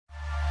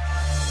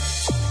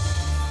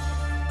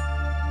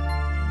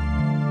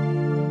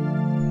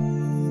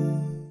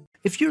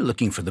If you're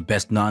looking for the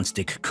best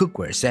nonstick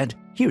cookware set,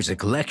 here's a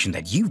collection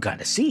that you've got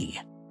to see.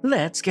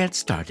 Let's get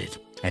started.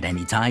 At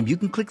any time, you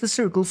can click the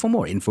circle for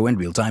more info and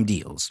real-time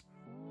deals.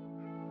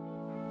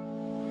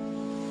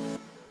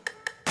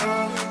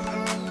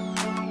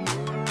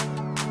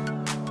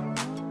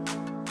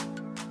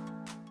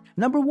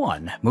 Number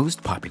 1.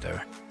 Most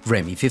popular.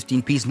 Vremi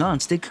 15-piece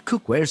nonstick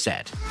cookware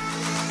set.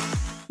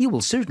 You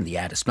will certainly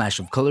add a splash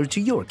of color to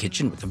your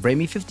kitchen with the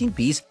Vremi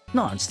 15-piece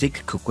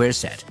nonstick cookware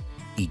set.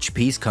 Each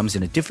piece comes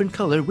in a different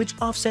color, which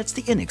offsets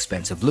the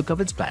inexpensive look of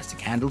its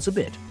plastic handles a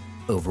bit.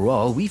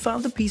 Overall, we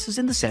found the pieces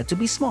in the set to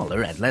be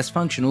smaller and less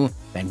functional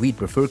than we'd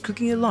prefer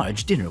cooking a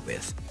large dinner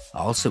with.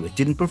 Also, it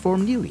didn't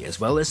perform nearly as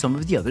well as some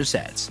of the other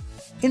sets.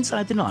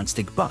 Inside the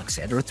nonstick box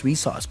set are 3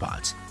 sauce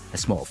pots, a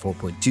small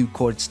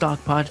 4.2-quart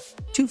stock pot,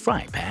 2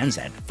 frying pans,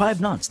 and 5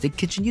 nonstick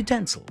kitchen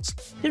utensils.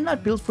 They're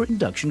not built for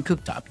induction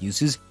cooktop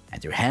uses,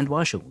 and they're hand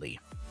wash only.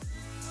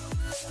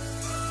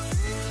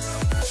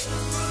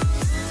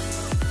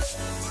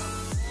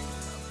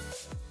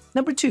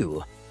 Number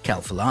 2.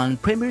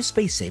 Calphalon Premier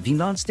Space-Saving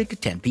Nonstick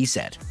 10-piece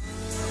set.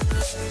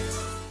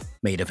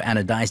 Made of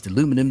anodized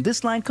aluminum,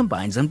 this line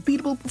combines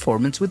unbeatable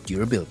performance with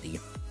durability.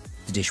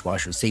 The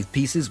dishwasher-safe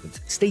pieces with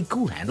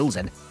stay-cool handles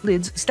and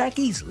lids stack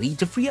easily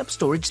to free up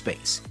storage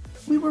space.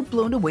 We were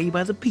blown away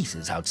by the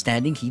piece's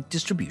outstanding heat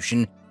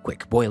distribution,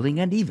 quick boiling,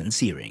 and even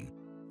searing.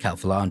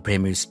 Calphalon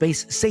Premier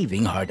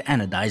Space-Saving Hard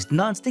Anodized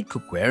Nonstick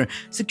Cookware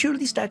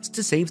securely stacks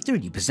to save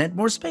 30%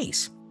 more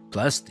space.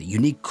 Plus, the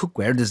unique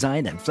cookware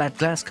design and flat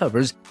glass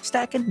covers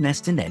stack and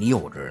nest in any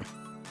order.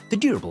 The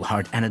durable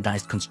hard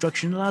anodized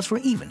construction allows for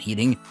even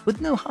heating with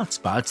no hot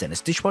spots and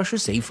is dishwasher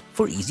safe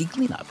for easy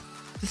cleanup.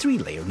 The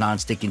 3-layer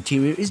nonstick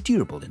interior is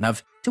durable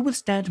enough to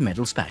withstand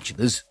metal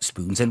spatulas,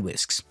 spoons, and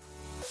whisks.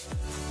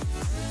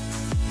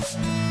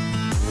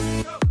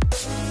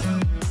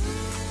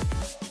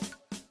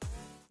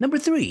 Number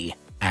 3.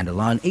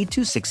 Andalon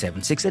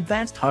 82676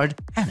 Advanced Hard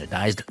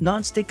Anodized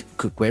Nonstick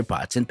Cookware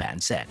Pots and Pan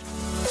Set.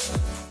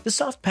 The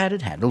soft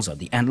padded handles on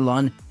the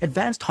Andalon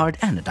Advanced Hard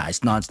Anodized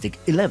Nonstick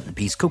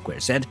 11-piece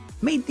cookware set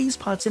made these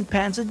pots and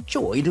pans a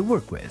joy to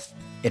work with.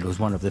 It was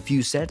one of the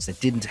few sets that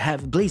didn't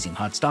have blazing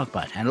hot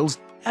stockpot handles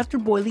after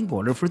boiling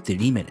water for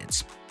 30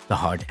 minutes. The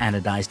hard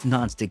anodized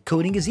nonstick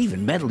coating is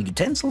even metal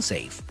utensil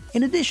safe.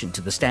 In addition to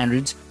the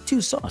standards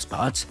 2 sauce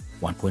pots,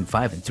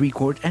 1.5 and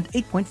 3-quart and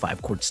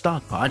 8.5-quart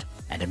stock pot,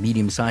 and a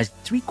medium-sized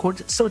 3-quart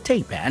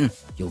sauté pan,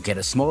 you'll get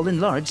a small and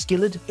large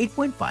skillet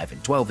 8.5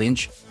 and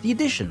 12-inch. The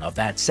addition of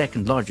that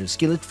second larger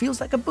skillet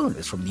feels like a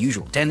bonus from the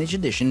usual 10-inch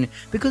addition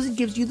because it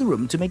gives you the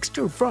room to make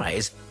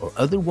stir-fries or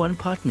other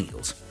one-pot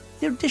meals.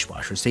 They're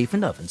dishwasher safe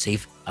and oven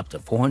safe up to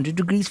 400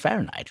 degrees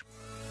Fahrenheit.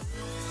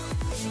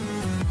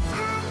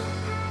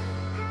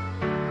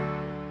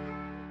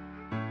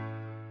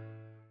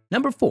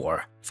 Number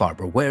 4.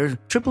 Farberware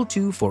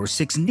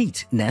 22246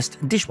 Neat Nest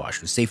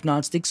Dishwasher Safe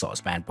Nonstick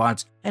Saucepan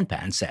Pots and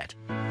Pan Set.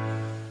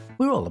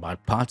 We're all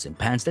about pots and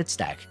pans that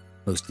stack,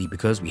 mostly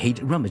because we hate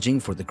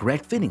rummaging for the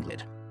correct fitting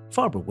lid.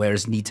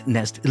 Farberware's Neat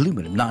Nest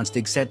aluminum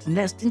nonstick set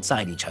nest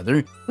inside each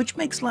other, which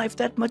makes life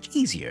that much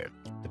easier.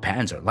 The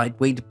pans are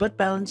lightweight but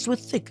balanced with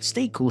thick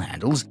stay-cool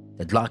handles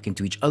that lock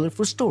into each other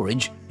for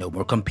storage, no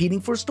more competing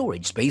for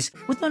storage space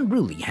with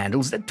unruly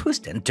handles that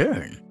twist and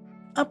turn.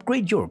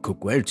 Upgrade your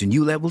cookware to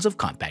new levels of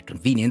compact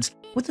convenience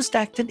with the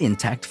stacked and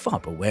intact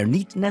Farberware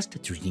Neat Nest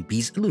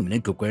 13-piece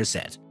aluminum cookware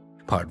set.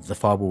 Part of the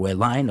Farberware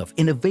line of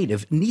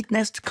innovative Neat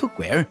Nest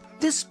cookware,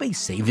 this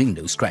space-saving,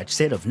 no-scratch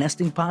set of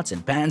nesting pots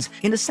and pans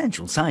in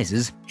essential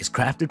sizes is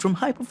crafted from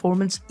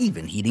high-performance,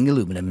 even-heating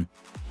aluminum.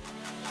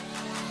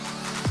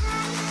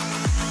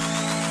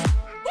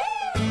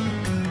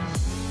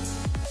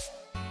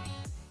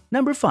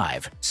 Number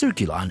 5.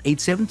 Circulon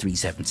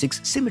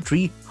 87376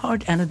 Symmetry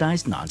Hard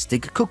Anodized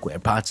Nonstick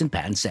Cookware Pots and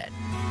Pan Set.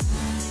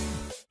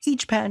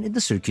 Each pan in the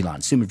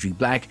Circulon Symmetry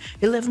Black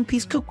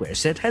 11-piece cookware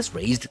set has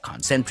raised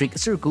concentric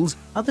circles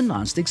on the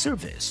nonstick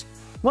surface.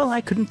 While I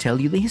couldn't tell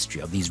you the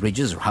history of these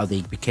ridges or how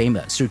they became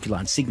a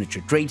Circulon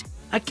signature trait,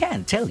 I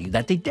can tell you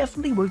that they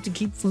definitely work to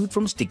keep food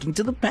from sticking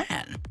to the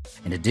pan.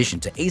 In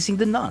addition to acing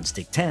the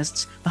nonstick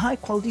tests, the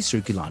high-quality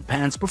Circulon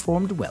pans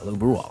performed well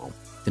overall.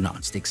 The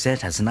nonstick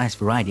set has a nice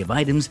variety of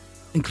items,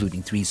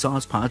 including 3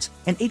 sauce pots,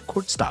 an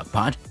 8-quart stock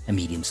pot, a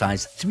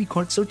medium-sized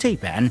 3-quart sauté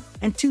pan,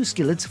 and 2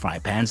 skillets fry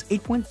pans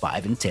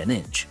 8.5 and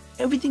 10-inch.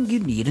 Everything you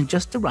need in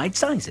just the right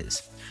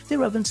sizes.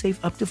 They're oven safe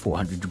up to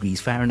 400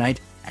 degrees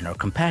Fahrenheit and are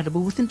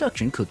compatible with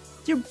induction cooking.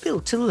 They're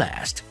built to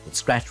last, with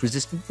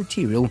scratch-resistant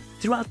material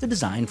throughout the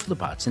design for the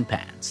pots and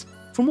pans.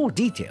 For more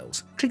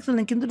details, click the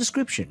link in the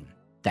description.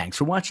 Thanks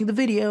for watching the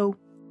video.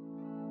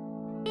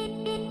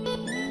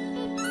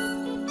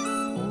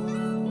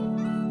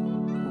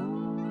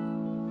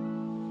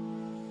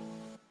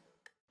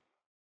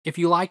 If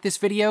you like this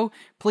video,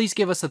 please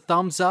give us a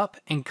thumbs up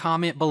and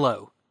comment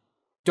below.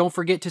 Don't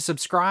forget to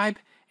subscribe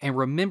and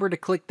remember to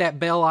click that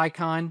bell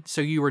icon so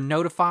you are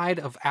notified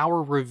of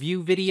our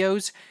review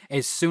videos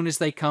as soon as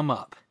they come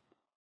up.